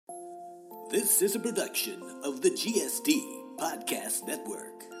This is a production of the GSD Podcast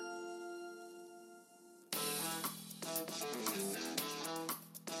Network.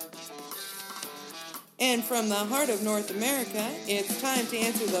 And from the heart of North America, it's time to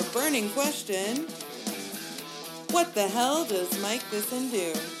answer the burning question, what the hell does Mike Thissen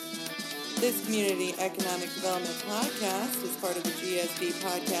do? This Community Economic Development Podcast is part of the GSD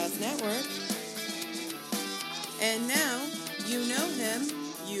Podcast Network. And now, you know him,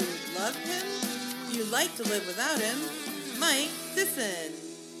 you love him, you like to live without him, Mike Thissen.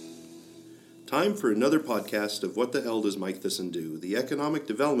 Time for another podcast of What the Hell Does Mike Thissen Do? The Economic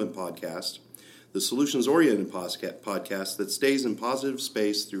Development Podcast, the solutions-oriented podcast that stays in positive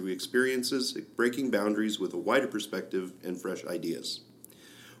space through experiences, breaking boundaries with a wider perspective and fresh ideas.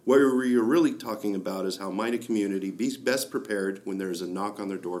 What we are really talking about is how might a community be best prepared when there is a knock on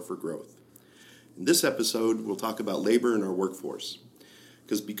their door for growth. In this episode, we'll talk about labor and our workforce.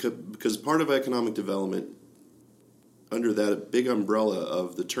 Because part of economic development, under that big umbrella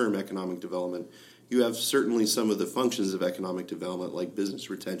of the term economic development, you have certainly some of the functions of economic development like business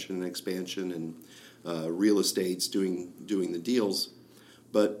retention and expansion and real estates doing the deals.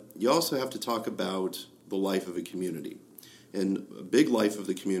 But you also have to talk about the life of a community. And a big life of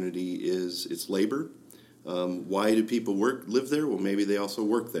the community is its labor. Why do people live there? Well, maybe they also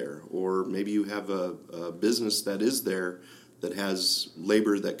work there. Or maybe you have a business that is there that has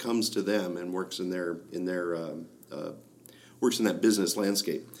labor that comes to them and works in that business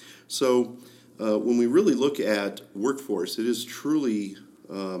landscape. So when we really look at workforce, it is truly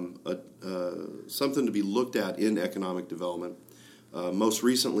something to be looked at in economic development. Most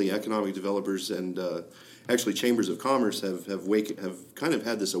recently, economic developers and actually chambers of commerce have kind of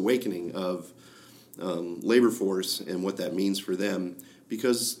had this awakening of labor force and what that means for them,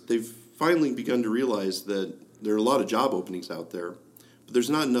 because they've finally begun to realize that there are a lot of job openings out there, but there's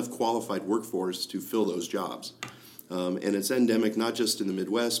not enough qualified workforce to fill those jobs. And it's endemic not just in the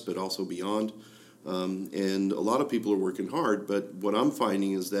Midwest, but also beyond. And a lot of people are working hard, but what I'm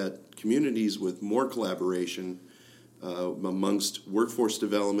finding is that communities with more collaboration amongst workforce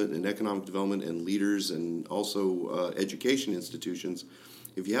development and economic development and leaders and also education institutions,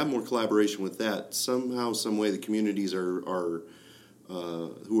 if you have more collaboration with that, somehow, some way, the communities are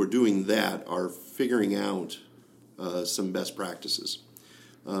who are doing that are figuring out some best practices.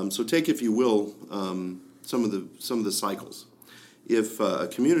 So take, if you will, some of the cycles. If a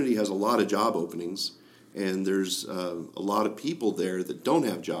community has a lot of job openings and there's a lot of people there that don't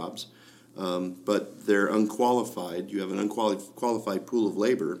have jobs, but they're unqualified, you have an unqualified pool of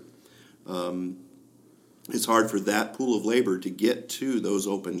labor, it's hard for that pool of labor to get to those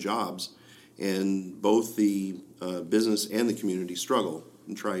open jobs, and both the business and the community struggle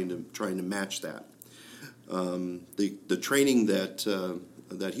in trying to match that. The training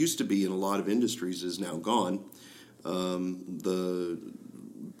that used to be in a lot of industries is now gone. To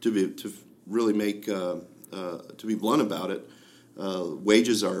be blunt about it,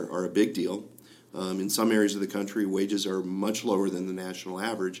 wages are a big deal. In some areas of the country, wages are much lower than the national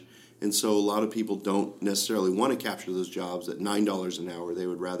average, and so a lot of people don't necessarily want to capture those jobs at $9 an hour. They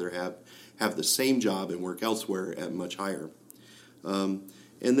would rather have the same job and work elsewhere at much higher.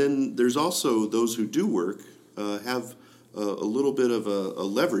 And then there's also those who do work have a little bit of a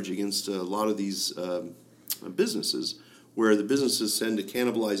leverage against a lot of these businesses, where the businesses tend to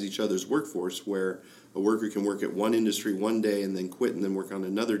cannibalize each other's workforce, where a worker can work at one industry one day and then quit and then work on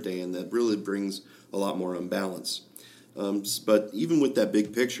another day, and that really brings a lot more unbalance. But even with that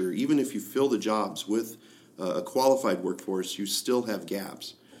big picture, even if you fill the jobs with a qualified workforce, you still have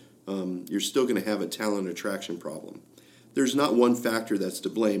gaps. You're still going to have a talent attraction problem. There's not one factor that's to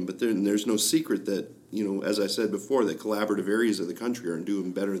blame, but there's no secret that, as I said before, that collaborative areas of the country are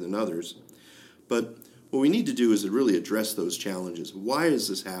doing better than others. But what we need to do is to really address those challenges. Why is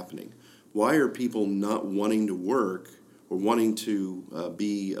this happening? Why are people not wanting to work or wanting to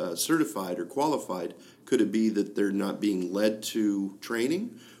be certified or qualified? Could it be that they're not being led to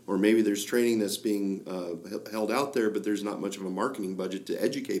training? Or maybe there's training that's being held out there, but there's not much of a marketing budget to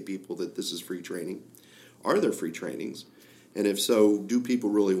educate people that this is free training. Are there free trainings? And if so, do people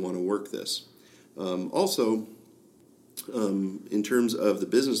really want to work this? Also, in terms of the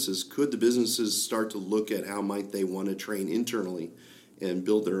businesses, could the businesses start to look at how might they want to train internally and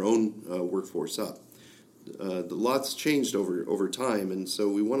build their own workforce up? The lot's changed over time, and so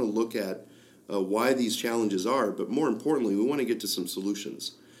we want to look at why these challenges are, but more importantly, we want to get to some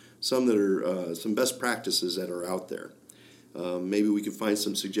solutions, some that are some best practices that are out there. Maybe we can find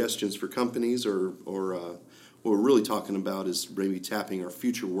some suggestions for companies, or what we're really talking about is maybe tapping our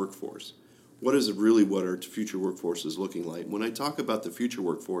future workforce. What is really what our future workforce is looking like? When I talk about the future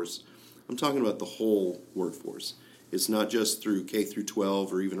workforce, I'm talking about the whole workforce. It's not just through K through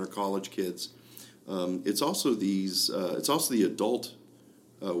 12 or even our college kids. It's also the adult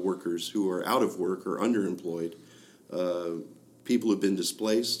workers who are out of work or underemployed, people who've been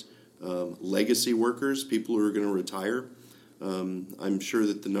displaced, legacy workers, people who are going to retire. I'm sure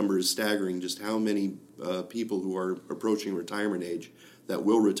that the number is staggering, just how many people who are approaching retirement age that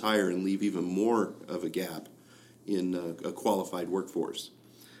will retire and leave even more of a gap in a qualified workforce.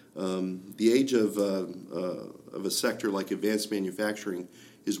 The age of a sector like advanced manufacturing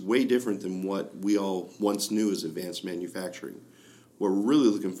is way different than what we all once knew as advanced manufacturing. What we're really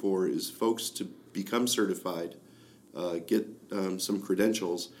looking for is folks to become certified, get some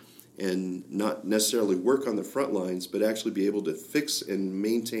credentials, and not necessarily work on the front lines, but actually be able to fix and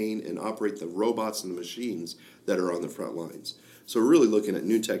maintain and operate the robots and the machines that are on the front lines. So we're really looking at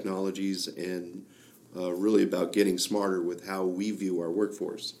new technologies and really about getting smarter with how we view our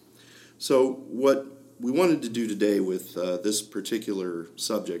workforce. So what we wanted to do today with this particular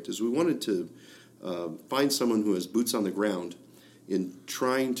subject is we wanted to find someone who has boots on the ground in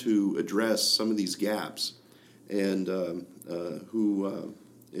trying to address some of these gaps and who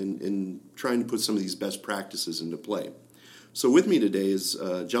in trying to put some of these best practices into play. So with me today is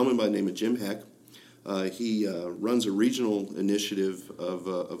a gentleman by the name of Jim Heck. He runs a regional initiative of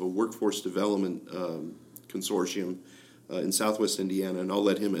a workforce development consortium in Southwest Indiana, and I'll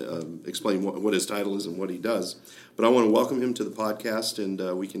let him explain what his title is and what he does. But I want to welcome him to the podcast,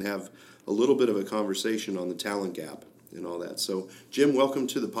 and we can have a little bit of a conversation on the talent gap and all that. So, Jim, welcome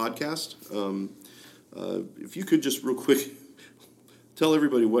to the podcast. If you could just real quick tell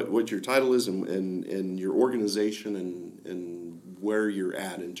everybody what your title is and your organization and where you're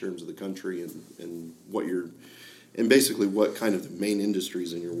at in terms of the country and what and basically what kind of the main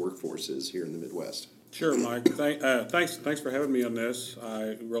industries in your workforce is here in the Midwest. Sure, Mike. Thanks for having me on this.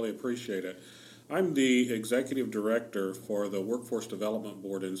 I really appreciate it. I'm the executive director for the Workforce Development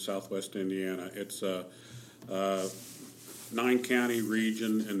Board in Southwest Indiana. It's a 9-county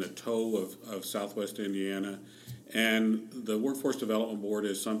region in the toe of Southwest Indiana. And the Workforce Development Board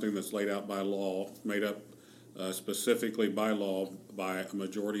is something that's laid out by law, made up specifically by law by a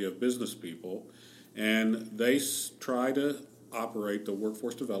majority of business people. And they try to operate the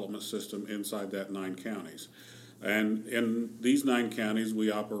workforce development system inside that 9 counties. And in these 9 counties,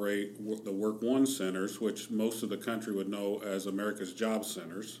 we operate the WorkOne centers, which most of the country would know as America's Job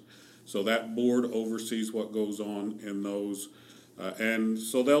Centers. So that board oversees what goes on in those. And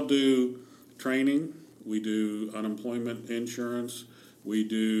so they'll do training. We do unemployment insurance. We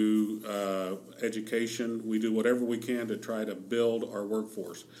do education. We do whatever we can to try to build our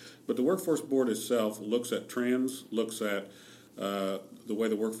workforce. But the Workforce Board itself looks at trends, looks at the way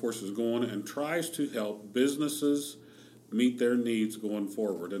the workforce is going, and tries to help businesses meet their needs going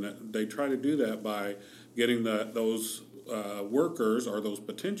forward. And they try to do that by getting those workers or those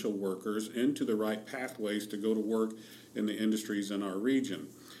potential workers into the right pathways to go to work in the industries in our region.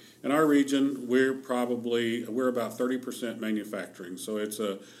 In our region, we're about 30% manufacturing, so it's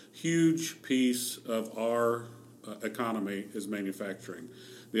a huge piece of our economy is manufacturing.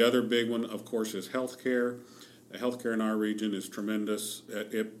 The other big one, of course, is healthcare. Healthcare in our region is tremendous.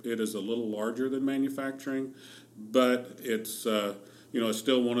 It is a little larger than manufacturing, but it's it's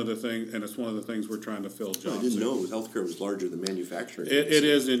still one of the things, and it's one of the things we're trying to fill jobs. I didn't know healthcare was larger than manufacturing. It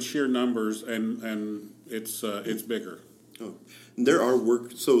is in sheer numbers, and it's bigger. Oh, and there are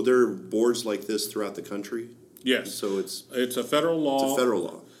boards like this throughout the country. Yes. So it's a federal law. It's a federal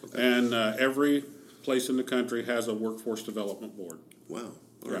law, okay. And every place in the country has a workforce development board. Wow.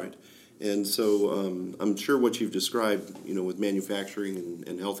 All right. And so I'm sure what you've described, with manufacturing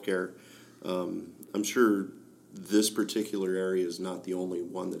and healthcare, I'm sure this particular area is not the only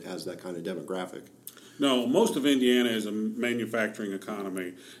one that has that kind of demographic. No, most of Indiana is a manufacturing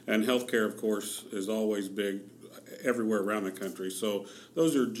economy, and healthcare, of course, is always big everywhere around the country. So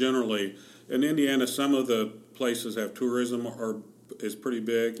those are generally, in Indiana, some of the places have tourism is pretty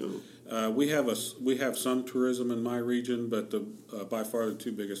big. Oh. We have some tourism in my region, but by far the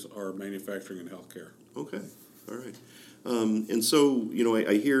 2 biggest are manufacturing and healthcare. Okay, all right. And so,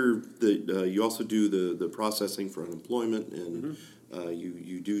 I hear that you also do the processing for unemployment, and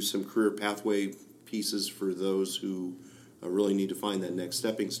you do some career pathway pieces for those who really need to find that next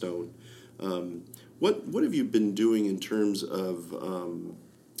stepping stone. What have you been doing in terms of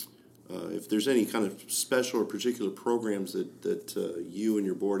if there's any kind of special or particular programs that you and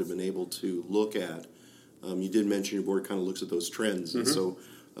your board have been able to look at? You did mention your board kind of looks at those trends, and so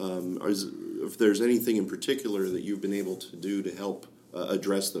if there's anything in particular that you've been able to do to help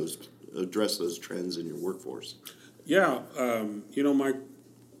address those trends in your workforce. Yeah, Mike,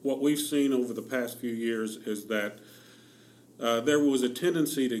 what we've seen over the past few years is that there was a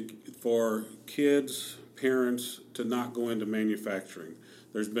tendency for kids, parents, to not go into manufacturing.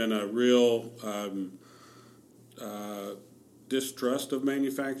 There's been a real distrust of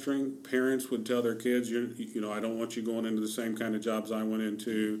manufacturing. Parents would tell their kids, I don't want you going into the same kind of jobs I went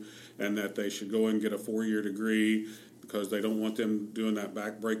into, and that they should go and get a 4-year degree because they don't want them doing that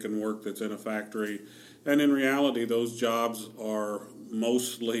back-breaking work that's in a factory. And in reality, those jobs are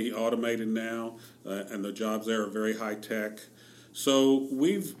mostly automated now, and the jobs there are very high-tech. So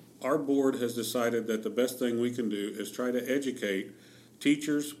our board has decided that the best thing we can do is try to educate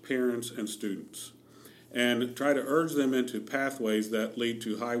teachers, parents, and students, and try to urge them into pathways that lead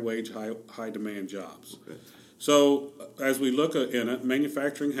to high-wage, high-demand jobs. Okay. So as we look in it,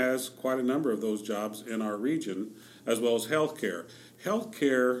 manufacturing has quite a number of those jobs in our region, as well as healthcare.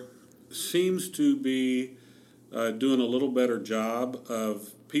 Healthcare seems to be doing a little better job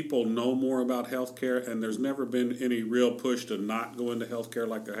of people know more about healthcare, and there's never been any real push to not go into healthcare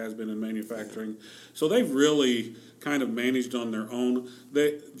like there has been in manufacturing. So they've really kind of managed on their own.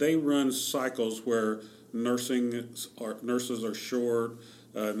 They run cycles where nurses are short,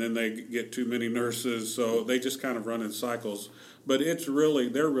 and then they get too many nurses, so they just kind of run in cycles. But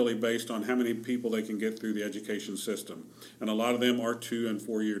they're really based on how many people they can get through the education system, and a lot of them are 2- and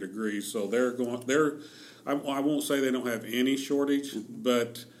 4-year degrees. So I won't say they don't have any shortage,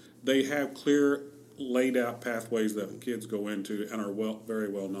 but they have clear laid out pathways that kids go into and are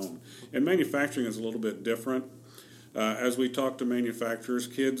very well known. And manufacturing is a little bit different. As we talk to manufacturers,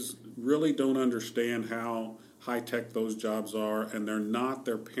 kids really don't understand how high-tech those jobs are, and they're not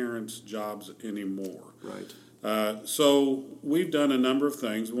their parents' jobs anymore. Right. So we've done a number of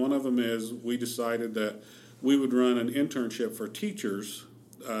things. One of them is we decided that we would run an internship for teachers,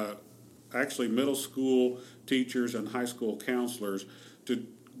 actually middle school teachers and high school counselors, to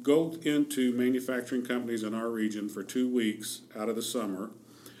go into manufacturing companies in our region for 2 weeks out of the summer,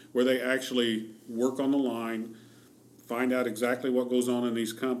 where they actually work on the line, find out exactly what goes on in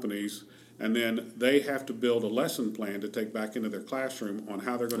these companies, and then they have to build a lesson plan to take back into their classroom on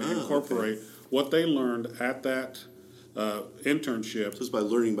how they're going to incorporate what they learned at that internship. Just by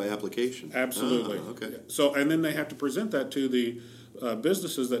learning by application. Absolutely. Okay. So, and then they have to present that to the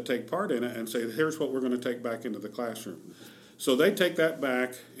businesses that take part in it and say, here's what we're going to take back into the classroom. So they take that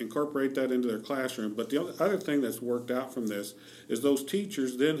back, incorporate that into their classroom. But the other thing that's worked out from this is those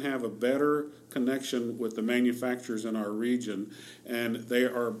teachers then have a better connection with the manufacturers in our region, and they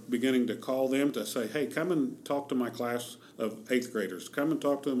are beginning to call them to say, hey, come and talk to my class of 8th graders. Come and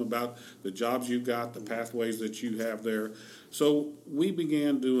talk to them about the jobs you've got, the pathways that you have there. So we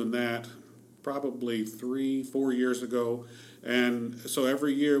began doing that probably 3-4 years ago, and so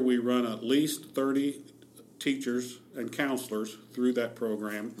every year we run at least 30 teachers and counselors through that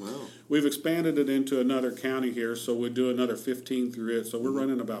program. Wow. We've expanded it into another county here, so we do another 15 through it. So we're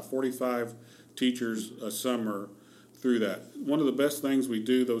running about 45 teachers a summer through that. One of the best things we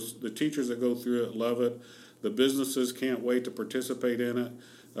do, the teachers that go through it love it. The businesses can't wait to participate in it.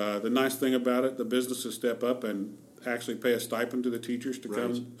 The nice thing about it, the businesses step up and actually pay a stipend to the teachers to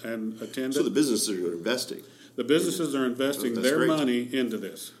come and attend it. So the businesses are investing. The businesses are investing their money into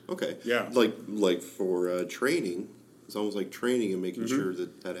this. Okay. Yeah. Like for training, it's almost like training and making sure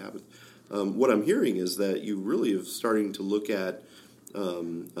that happens. What I'm hearing is that you really are starting to look at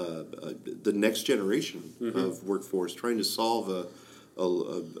the next generation of workforce, trying to solve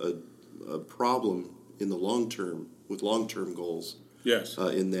a problem in the long term with long-term goals. Yes.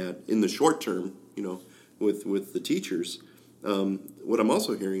 In the short term, with the teachers. What I'm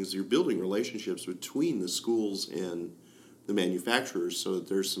also hearing is you're building relationships between the schools and the manufacturers, so that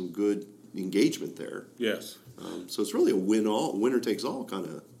there's some good engagement there. Yes. So it's really a winner takes all kind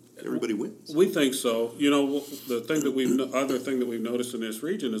of. Everybody wins. We think so. The other thing that we've noticed in this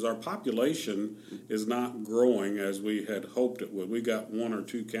region is our population is not growing as we had hoped it would. We got 1 or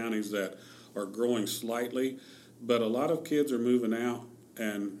 2 counties that are growing slightly, but a lot of kids are moving out.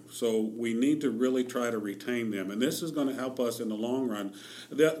 And so we need to really try to retain them. And this is going to help us in the long run.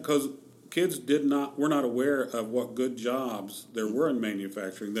 Because kids were not aware of what good jobs there were in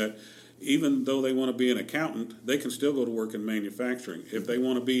manufacturing, that even though they want to be an accountant, they can still go to work in manufacturing. If they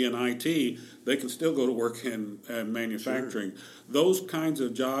want to be in IT, they can still go to work in manufacturing. Sure. Those kinds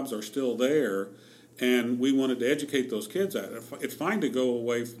of jobs are still there. And we wanted to educate those kids at it. It's fine to go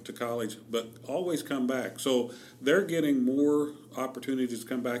away to college, but always come back. So they're getting more opportunities to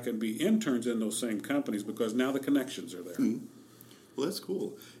come back and be interns in those same companies because now the connections are there. Mm-hmm. Well, that's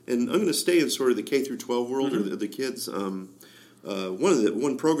cool. And I'm going to stay in sort of the K through 12 world of the kids.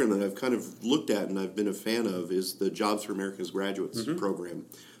 One program that I've kind of looked at and I've been a fan of is the Jobs for America's Graduates program.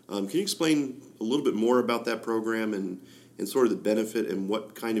 Can you explain a little bit more about that program and sort of the benefit and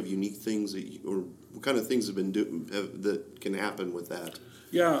what kind of unique things or what kind of things that can happen with that?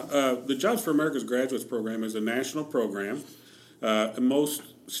 Yeah, the Jobs for America's Graduates Program is a national program. Most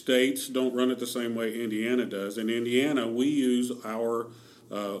states don't run it the same way Indiana does. In Indiana, we use our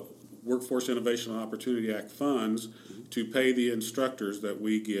Workforce Innovation and Opportunity Act funds to pay the instructors that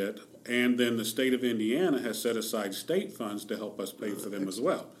we get, and then the state of Indiana has set aside state funds to help us pay for them as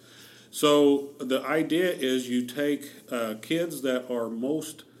well. So the idea is you take kids that are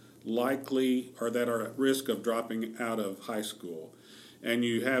most likely or that are at risk of dropping out of high school, and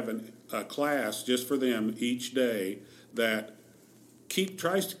you have a class just for them each day that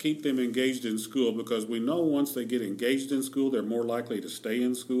tries to keep them engaged in school, because we know once they get engaged in school, they're more likely to stay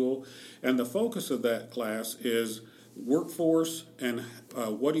in school. And the focus of that class is workforce and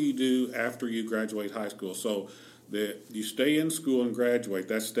what do you do after you graduate high school. So you stay in school and graduate.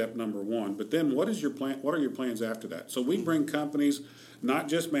 That's step number one. But then what is your plan? What are your plans after that? So we bring companies, not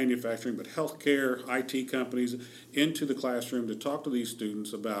just manufacturing, but healthcare, IT companies, into the classroom to talk to these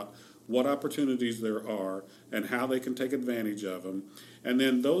students about what opportunities there are and how they can take advantage of them. And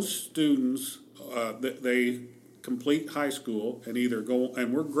then those students, they complete high school and either go,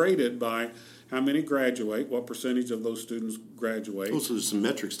 and we're graded by how many graduate, what percentage of those students graduate. Oh, so there's some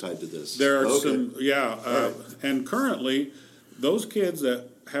metrics tied to this. There are some, yeah. Right. And currently, those kids that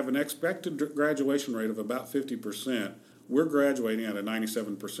have an expected graduation rate of about 50%, we're graduating at a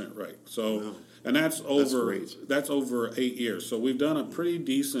 97% rate. So, wow. And that's over 8 years. So we've done a pretty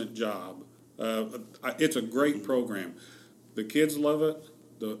decent job. It's a great program. The kids love it.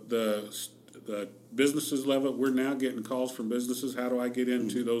 The businesses love it. We're now getting calls from businesses. How do I get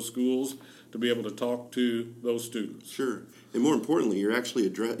into those schools to be able to talk to those students? Sure. And more importantly, you're actually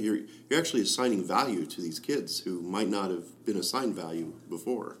assigning value to these kids who might not have been assigned value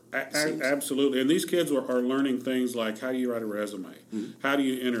before. Absolutely. And these kids are learning things like, how do you write a resume? Mm-hmm. How do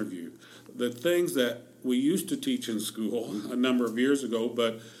you interview? The things that we used to teach in school a number of years ago,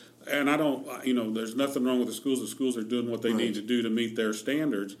 and I don't, there's nothing wrong with the schools. The schools are doing what they need to do to meet their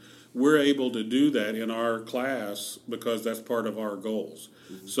standards. We're able to do that in our class because that's part of our goals.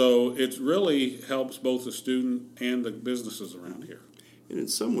 Mm-hmm. So it really helps both the student and the businesses around here. And in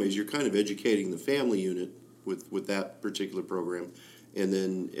some ways, you're kind of educating the family unit with that particular program, and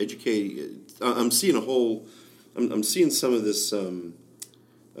then educating. I'm seeing some of this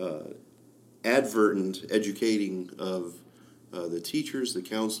advertent educating of the teachers, the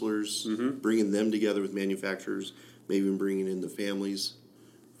counselors, bringing them together with manufacturers, maybe even bringing in the families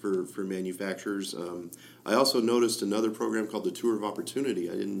for manufacturers. I also noticed another program called the Tour of Opportunity.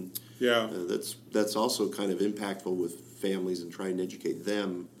 That's also kind of impactful with families and trying to educate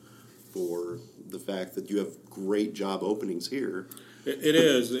them for the fact that you have great job openings here. It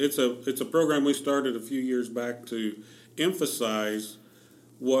is. It's a program we started a few years back to emphasize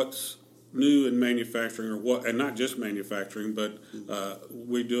what's new in manufacturing, and not just manufacturing, but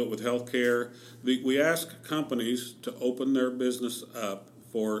we do it with healthcare. We ask companies to open their business up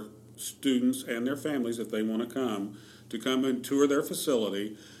for students and their families, if they want to come and tour their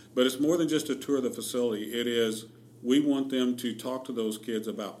facility. But it's more than just a tour of the facility. It is, we want them to talk to those kids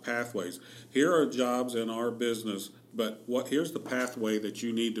about pathways. Here are jobs in our business, but here's the pathway that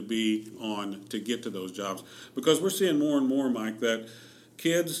you need to be on to get to those jobs. Because we're seeing more and more, Mike, that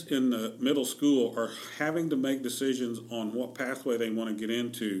kids in the middle school are having to make decisions on what pathway they want to get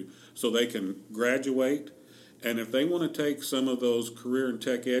into so they can graduate. And if they want to take some of those career and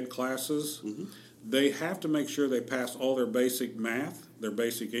tech ed classes, they have to make sure they pass all their basic math, their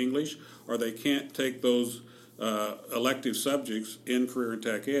basic English, or they can't take those elective subjects in career and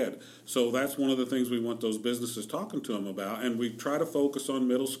tech ed. So that's one of the things we want those businesses talking to them about. And we try to focus on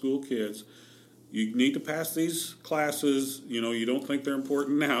middle school kids. You need to pass these classes. You don't think they're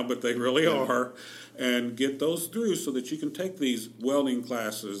important now, but they really are. And get those through so that you can take these welding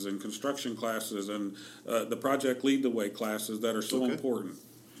classes and construction classes and the Project Lead the Way classes that are so important.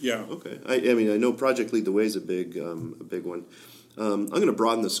 Yeah. Okay. I know Project Lead the Way is a big one. I'm going to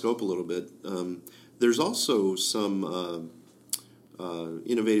broaden the scope a little bit. There's also some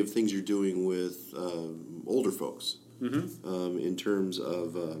innovative things you're doing with older folks in terms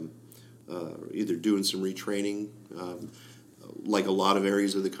of either doing some retraining. Like a lot of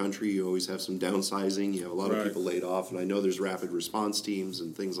areas of the country, you always have some downsizing. You have a lot of people laid off, and I know there's rapid response teams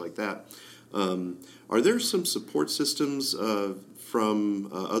and things like that. Are there some support systems from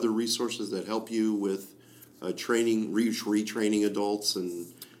other resources that help you with training, retraining adults,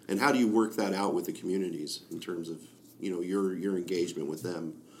 and how do you work that out with the communities in terms of your engagement with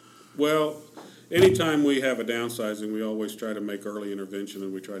them? Well, anytime we have a downsizing, we always try to make early intervention,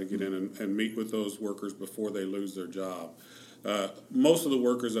 and we try to get in and meet with those workers before they lose their job. Most of the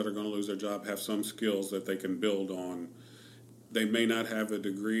workers that are going to lose their job have some skills that they can build on. They may not have a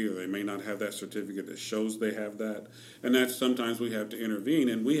degree, or they may not have that certificate that shows they have that. And that's sometimes we have to intervene.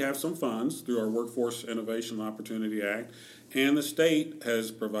 And we have some funds through our Workforce Innovation and Opportunity Act. And the state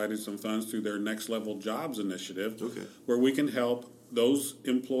has provided some funds through their Next Level Jobs initiative, where we can help those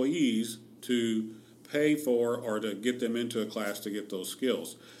employees to pay for or to get them into a class to get those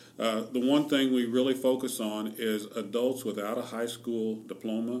skills. The one thing we really focus on is adults without a high school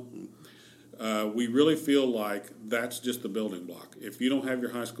diploma. We really feel like that's just the building block. If you don't have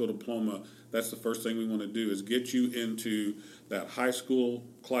your high school diploma, that's the first thing we want to do is get you into that high school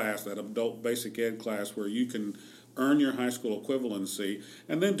class, that adult basic ed class where you can earn your high school equivalency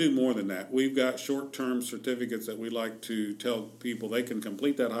and then do more than that. We've got short-term certificates that we like to tell people they can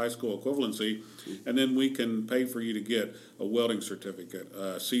complete that high school equivalency, and then we can pay for you to get a welding certificate,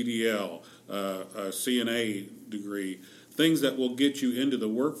 a CDL, a CNA degree, things that will get you into the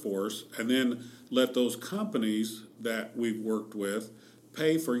workforce, and then let those companies that we've worked with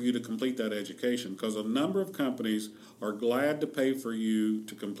pay for you to complete that education, because a number of companies are glad to pay for you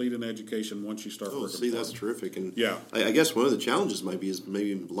to complete an education once you start working. See, that's terrific. And yeah, I guess one of the challenges might be is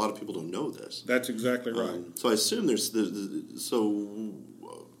maybe a lot of people don't know this. That's exactly right. So I assume there's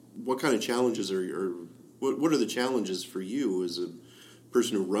what kind of challenges what are the challenges for you as a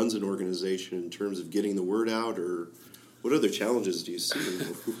person who runs an organization in terms of getting the word out, or what other challenges do you see?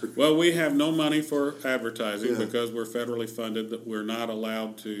 Well, we have no money for advertising because we're federally funded. That we're not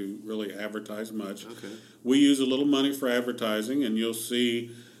allowed to really advertise much. Okay. We use a little money for advertising, and you'll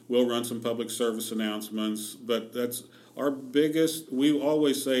see we'll run some public service announcements. But that's our biggest. We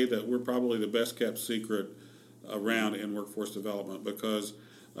always say that we're probably the best kept secret around in workforce development, because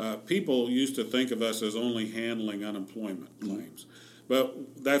people used to think of us as only handling unemployment claims.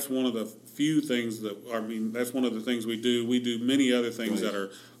 But that's one of the few things that's one of the things we do. We do many other things that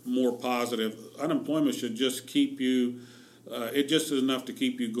are more positive. Unemployment should just keep you, it just is enough to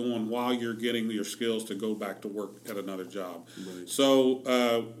keep you going while you're getting your skills to go back to work at another job. Right.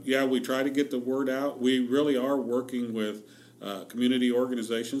 So, we try to get the word out. We really are working with community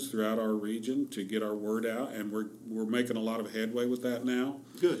organizations throughout our region to get our word out, and we're making a lot of headway with that now.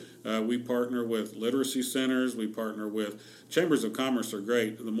 Good. We partner with literacy centers. We partner with chambers of commerce. Are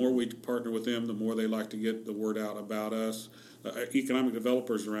great. The more we partner with them, the more they like to get the word out about us. Economic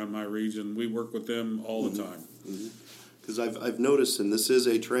developers around my region, we work with them all the time. Because I've noticed, and this is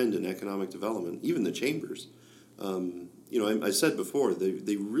a trend in economic development, even the chambers. I said before,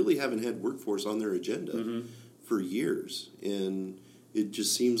 they really haven't had workforce on their agenda for years, and it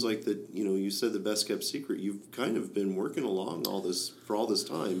just seems like that. You said the best kept secret. You've kind of been working along all this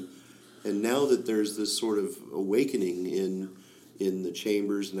time, and now that there's this sort of awakening in the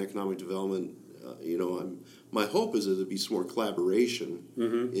chambers and economic development, my hope is that there'll be some more collaboration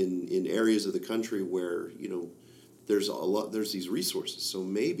in areas of the country where there's these resources. So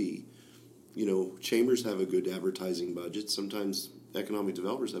maybe chambers have a good advertising budget. Sometimes economic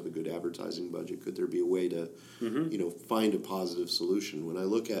developers have a good advertising budget. Could there be a way to, find a positive solution? When I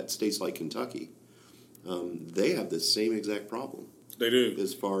look at states like Kentucky, they have the same exact problem. They do.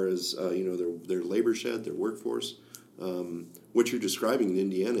 As far as, their labor shed, their workforce. What you're describing in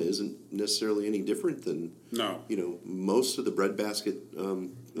Indiana isn't necessarily any different than, most of the breadbasket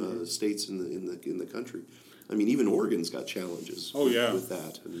states in the country. I mean, even Oregon's got challenges with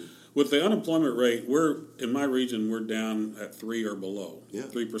that. With the unemployment rate, in my region, we're down at 3 or below,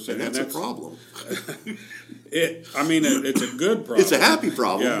 3%. And that's a problem. It's a good problem. It's a happy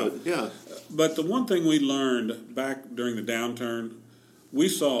problem, But the one thing we learned back during the downturn, we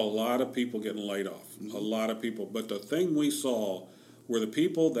saw a lot of people getting laid off, a lot of people. But the thing we saw were the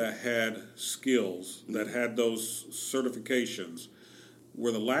people that had skills, that had those certifications,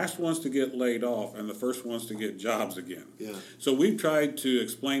 were the last ones to get laid off and the first ones to get jobs again. Yeah. So we've tried to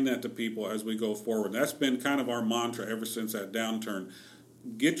explain that to people as we go forward. That's been kind of our mantra ever since that downturn.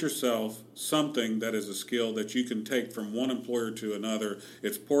 Get yourself something that is a skill that you can take from one employer to another.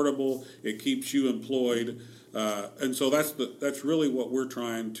 It's portable. It keeps you employed. And so that's really what we're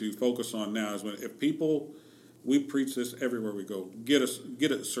trying to focus on now. Is if people, we preach this everywhere we go. Get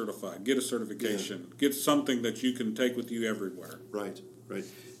it certified. Get a certification. Get something that you can take with you everywhere. Right.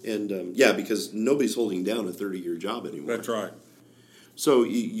 And, because nobody's holding down a 30-year job anymore. That's right. So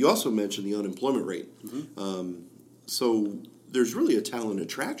you also mentioned the unemployment rate. So there's really a talent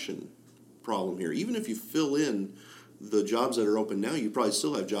attraction problem here. Even if you fill in the jobs that are open now, you probably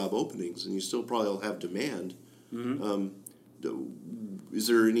still have job openings, and you still probably have demand. is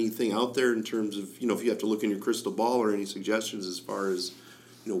there anything out there in terms of, if you have to look in your crystal ball, or any suggestions as far as,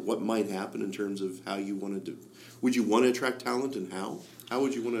 what might happen in terms of how you wanted to, would you want to attract talent, and how? How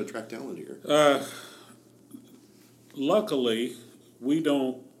would you want to attract talent here? Luckily, we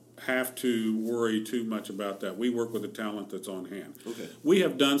don't have to worry too much about that. We work with the talent that's on hand. Okay. We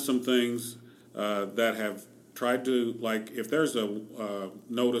have done some things that have tried to, like, if there's a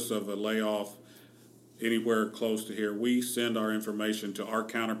notice of a layoff anywhere close to here, we send our information to our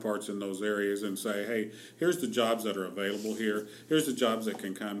counterparts in those areas and say, hey, here's the jobs that are available here. Here's the jobs that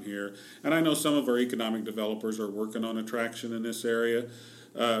can come here. And I know some of our economic developers are working on attraction in this area.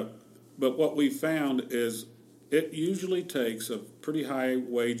 But what we found is it usually takes a pretty high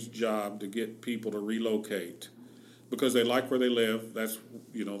wage job to get people to relocate because they like where they live. That's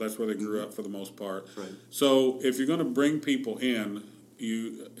where they grew up for the most part. Right. So if you're going to bring people in,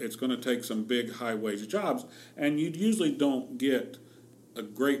 it's going to take some big high wage jobs, and you usually don't get a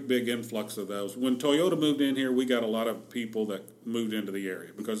great big influx of those. When Toyota moved in here, we got a lot of people that moved into the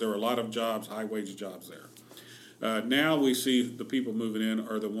area because there were a lot of jobs, high wage jobs there. Now we see the people moving in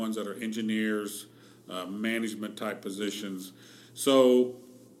are the ones that are engineers, management type positions. So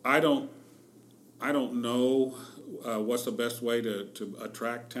I don't know what's the best way to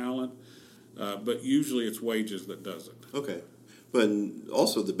attract talent, but usually it's wages that does it. Okay. But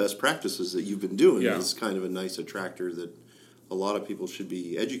also the best practices that you've been doing Yeah. is kind of a nice attractor that a lot of people should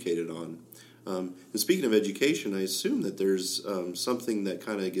be educated on. And speaking of education, I assume that there's something that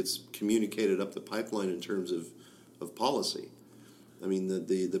kind of gets communicated up the pipeline in terms of policy. I mean,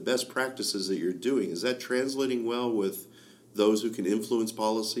 the best practices that you're doing, is that translating well with those who can influence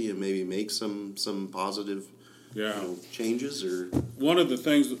policy and maybe make some positive changes? Or one of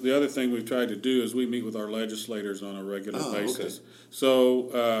the other thing we've tried to do is we meet with our legislators on a regular basis. Okay. So,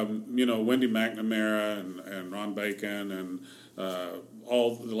 Wendy McNamara and Ron Bacon and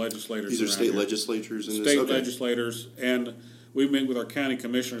all the legislators. These are around state here. legislatures? State legislators, and we meet with our county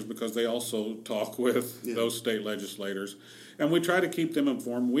commissioners because they also talk with those state legislators. And we try to keep them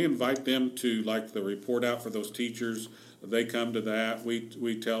informed. We invite them to, like, the report out for those teachers. They come to that. We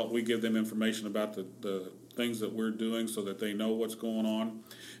give them information about the things that we're doing so that they know what's going on.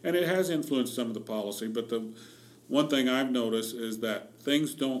 And it has influenced some of the policy, but the one thing I've noticed is that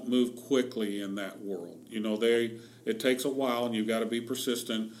things don't move quickly in that world. It takes a while, and you've got to be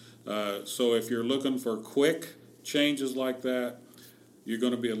persistent. So if you're looking for quick changes like that, you're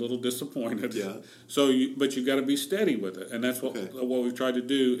going to be a little disappointed. Yeah. But you've got to be steady with it, and that's what we've tried to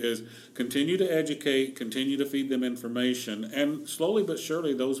do is continue to educate, continue to feed them information, and slowly but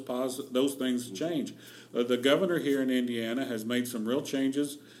surely those things change. The governor here in Indiana has made some real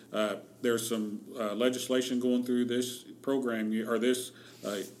changes. There's some legislation going through this program year, or this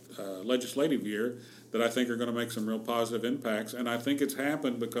legislative year, that I think are going to make some real positive impacts, and I think it's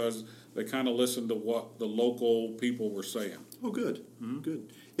happened because they kind of listened to what the local people were saying. Oh, good. Mm-hmm.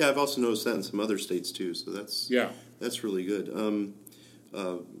 Good. Yeah, I've also noticed that in some other states too, so that's really good.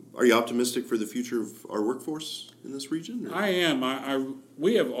 Are you optimistic for the future of our workforce in this region? Or? I am.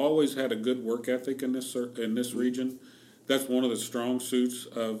 We have always had a good work ethic in this region. That's one of the strong suits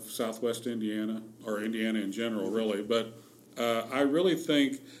of Southwest Indiana, or Indiana in general, really. But I really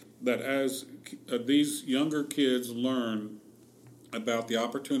think that as these younger kids learn about the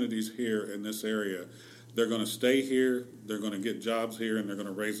opportunities here in this area, they're going to stay here, they're going to get jobs here, and they're going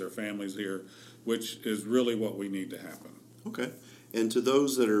to raise their families here, which is really what we need to happen. Okay. And to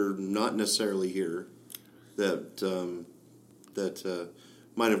those that are not necessarily here, that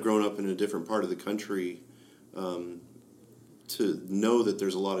might have grown up in a different part of the country, to know that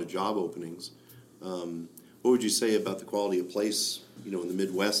there's a lot of job openings, what would you say about the quality of place, in the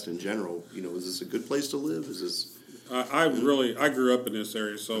Midwest in general? Is this a good place to live? Is this... I grew up in this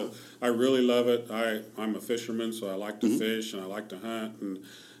area, so I really love it. I'm a fisherman, so I like to fish and I like to hunt,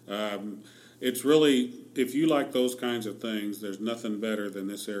 and it's really, if you like those kinds of things, there's nothing better than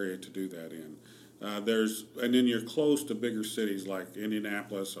this area to do that in. And then you're close to bigger cities like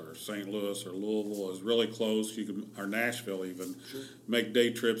Indianapolis or St. Louis or Louisville is really close. Or Nashville even, make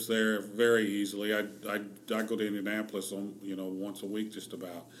day trips there very easily. I go to Indianapolis once a week just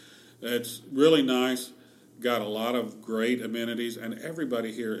about. It's really nice. Got a lot of great amenities, and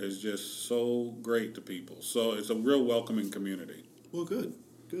everybody here is just so great to people. So it's a real welcoming community. Well, good.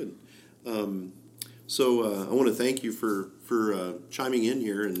 So I want to thank you for chiming in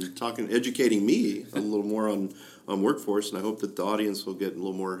here and educating me a little more on workforce, and I hope that the audience will get a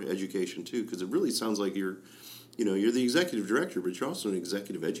little more education too, because it really sounds like you're the executive director, but you're also an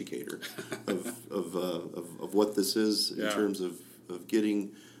executive educator of what this is in terms of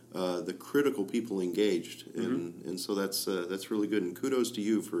getting the critical people engaged, and so that's really good. And kudos to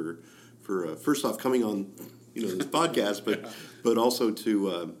you for first off coming on this podcast, but also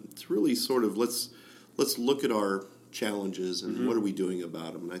to really sort of let's look at our challenges and what are we doing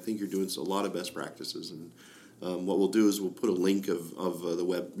about them. And I think you're doing a lot of best practices. And what we'll do is we'll put a link of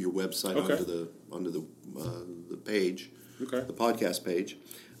your website onto the page, the podcast page.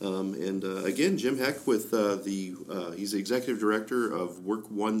 And again, Jim Heck with he's the executive director of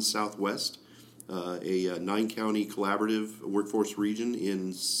WorkOne Southwest, a 9-county collaborative workforce region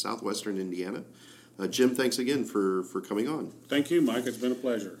in southwestern Indiana. Jim, thanks again for coming on. Thank you, Mike. It's been a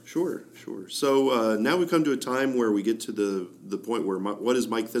pleasure. Sure. So now we come to a time where we get to the point where what is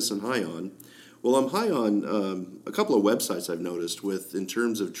Mike Thissen high on? Well, I'm high on a couple of websites I've noticed in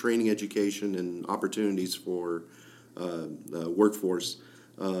terms of training, education, and opportunities for workforce.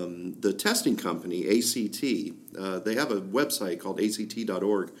 The testing company, ACT, they have a website called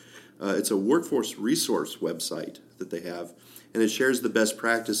ACT.org. It's a workforce resource website that they have, and it shares the best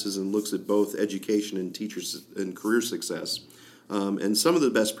practices and looks at both education and teachers and career success. And some of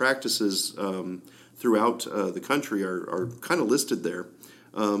the best practices throughout the country are kind of listed there.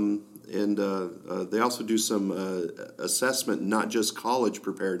 And they also do some assessment, not just college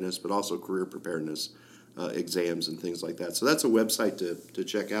preparedness, but also career preparedness exams and things like that. So that's a website to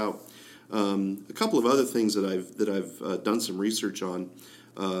check out. A couple of other things that I've done some research on.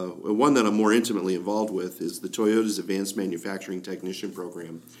 One that I'm more intimately involved with is the Toyota's Advanced Manufacturing Technician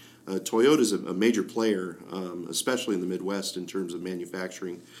Program. Toyota is a major player, especially in the Midwest, in terms of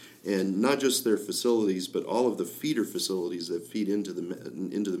manufacturing, and not just their facilities, but all of the feeder facilities that feed into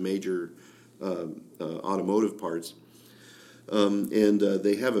the major automotive parts. And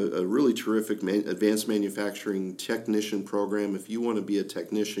they have a really terrific advanced manufacturing technician program. If you want to be a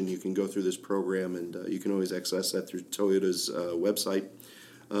technician, you can go through this program, and you can always access that through Toyota's website.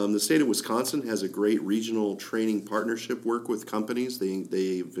 The state of Wisconsin has a great regional training partnership work with companies.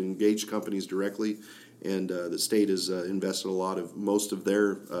 They've engaged companies directly, and the state has invested most of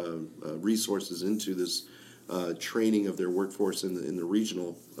their resources into this training of their workforce in the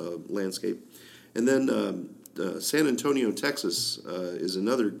regional landscape. And then San Antonio, Texas is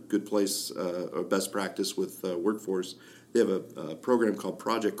another good place, or best practice with workforce. They have a program called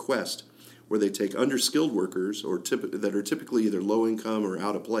Project Quest, where they take underskilled workers that are typically either low income or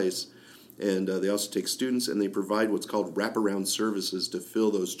out of place, and they also take students, and they provide what's called wraparound services to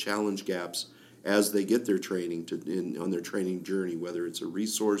fill those challenge gaps as they get their training on their training journey, whether it's a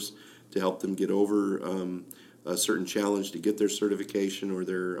resource to help them get over a certain challenge to get their certification or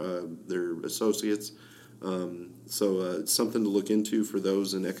their associates. So it's something to look into for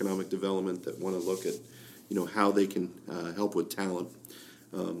those in economic development that want to look at, how they can help with talent.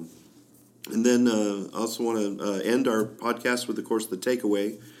 And then I also want to end our podcast with, of course, the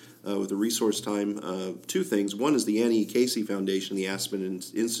takeaway with the resource time. Two things. One is the Annie E. Casey Foundation, the Aspen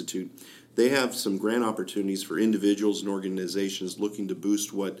Institute. They have some grant opportunities for individuals and organizations looking to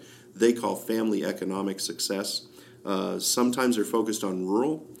boost what they call family economic success. Sometimes they're focused on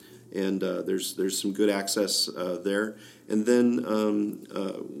rural, and there's some good access there. And then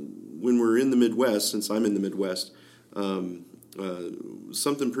when we're in the Midwest, since I'm in the Midwest,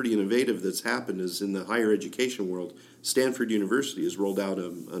 something pretty innovative that's happened is in the higher education world. Stanford University has rolled out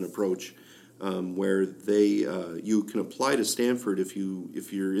an approach where you can apply to Stanford if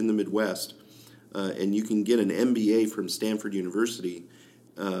you're in the Midwest, and you can get an MBA from Stanford University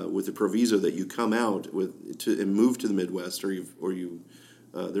with the proviso that you come out and move to the Midwest,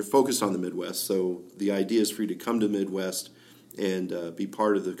 they're focused on the Midwest. So the idea is for you to come to the Midwest and be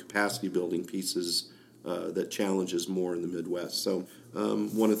part of the capacity building pieces that challenges more in the Midwest. So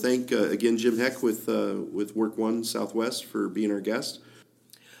want to thank again Jim Heck with WorkOne Southwest for being our guest.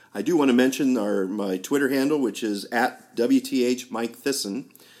 I do want to mention my Twitter handle, which is at WTH Mike Thissen.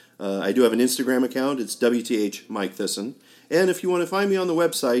 I do have an Instagram account. It's WTH Mike Thissen. And if you want to find me on the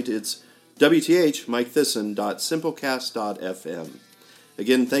website, it's wthmikethissen.simplecast.fm.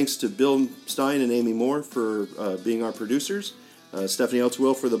 Again, thanks to Bill Stein and Amy Moore for being our producers, Stephanie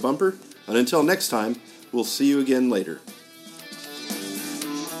Eltwell for the bumper. And until next time, we'll see you again later.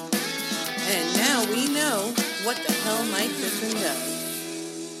 And now we know what the hell Mike Thissen does.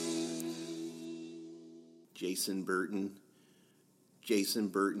 Jason Burton,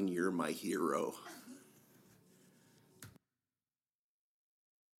 you're my hero.